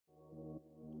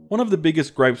One of the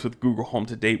biggest gripes with Google Home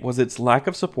to date was its lack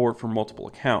of support for multiple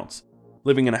accounts.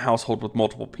 Living in a household with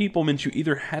multiple people meant you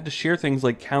either had to share things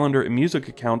like calendar and music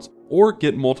accounts or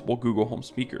get multiple Google Home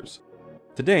speakers.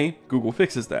 Today, Google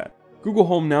fixes that. Google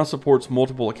Home now supports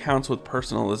multiple accounts with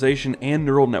personalization and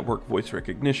neural network voice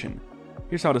recognition.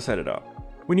 Here's how to set it up.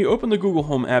 When you open the Google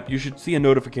Home app, you should see a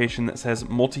notification that says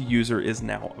multi-user is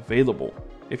now available.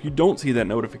 If you don't see that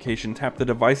notification, tap the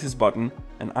Devices button,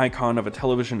 an icon of a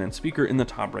television and speaker in the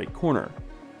top right corner.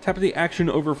 Tap the Action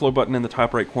Overflow button in the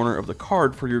top right corner of the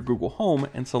card for your Google Home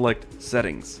and select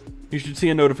Settings. You should see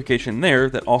a notification there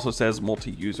that also says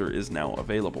multi-user is now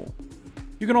available.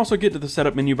 You can also get to the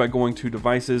setup menu by going to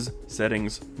Devices,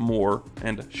 Settings, More,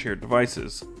 and Shared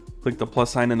Devices. Click the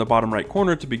plus sign in the bottom right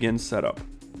corner to begin setup.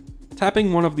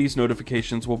 Tapping one of these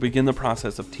notifications will begin the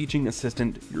process of teaching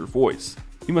Assistant your voice.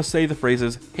 You must say the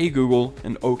phrases "Hey Google"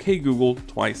 and "OK Google"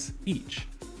 twice each.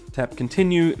 Tap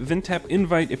Continue, then tap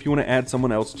Invite if you want to add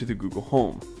someone else to the Google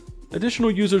Home. Additional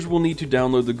users will need to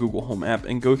download the Google Home app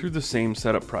and go through the same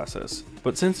setup process.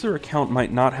 But since their account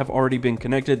might not have already been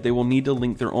connected, they will need to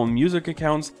link their own music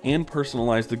accounts and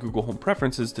personalize the Google Home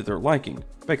preferences to their liking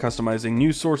by customizing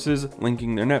news sources,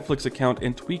 linking their Netflix account,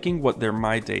 and tweaking what their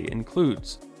My Day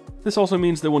includes. This also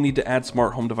means they will need to add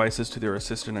smart home devices to their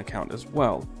Assistant account as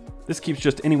well. This keeps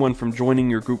just anyone from joining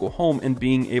your Google Home and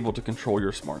being able to control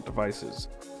your smart devices.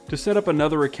 To set up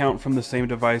another account from the same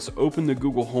device, open the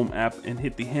Google Home app and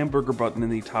hit the hamburger button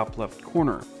in the top left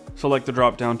corner. Select the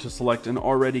drop-down to select an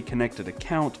already connected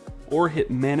account, or hit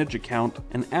Manage Account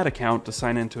and Add Account to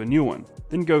sign into a new one,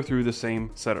 then go through the same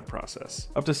setup process.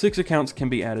 Up to 6 accounts can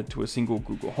be added to a single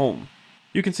Google Home.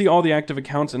 You can see all the active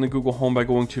accounts in the Google Home by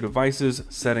going to Devices,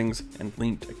 Settings, and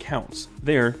Linked Accounts.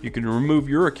 There, you can remove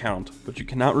your account, but you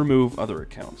cannot remove other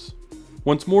accounts.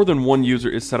 Once more than one user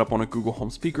is set up on a Google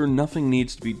Home speaker, nothing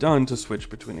needs to be done to switch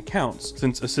between accounts,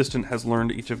 since Assistant has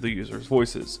learned each of the user's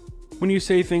voices. When you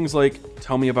say things like,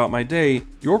 "Tell me about my day,"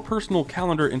 your personal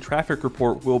calendar and traffic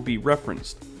report will be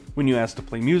referenced. When you ask to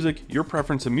play music, your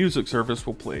preference in music service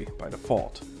will play by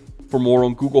default. For more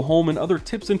on Google Home and other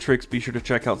tips and tricks, be sure to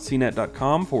check out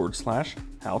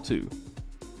cnet.com/how-to.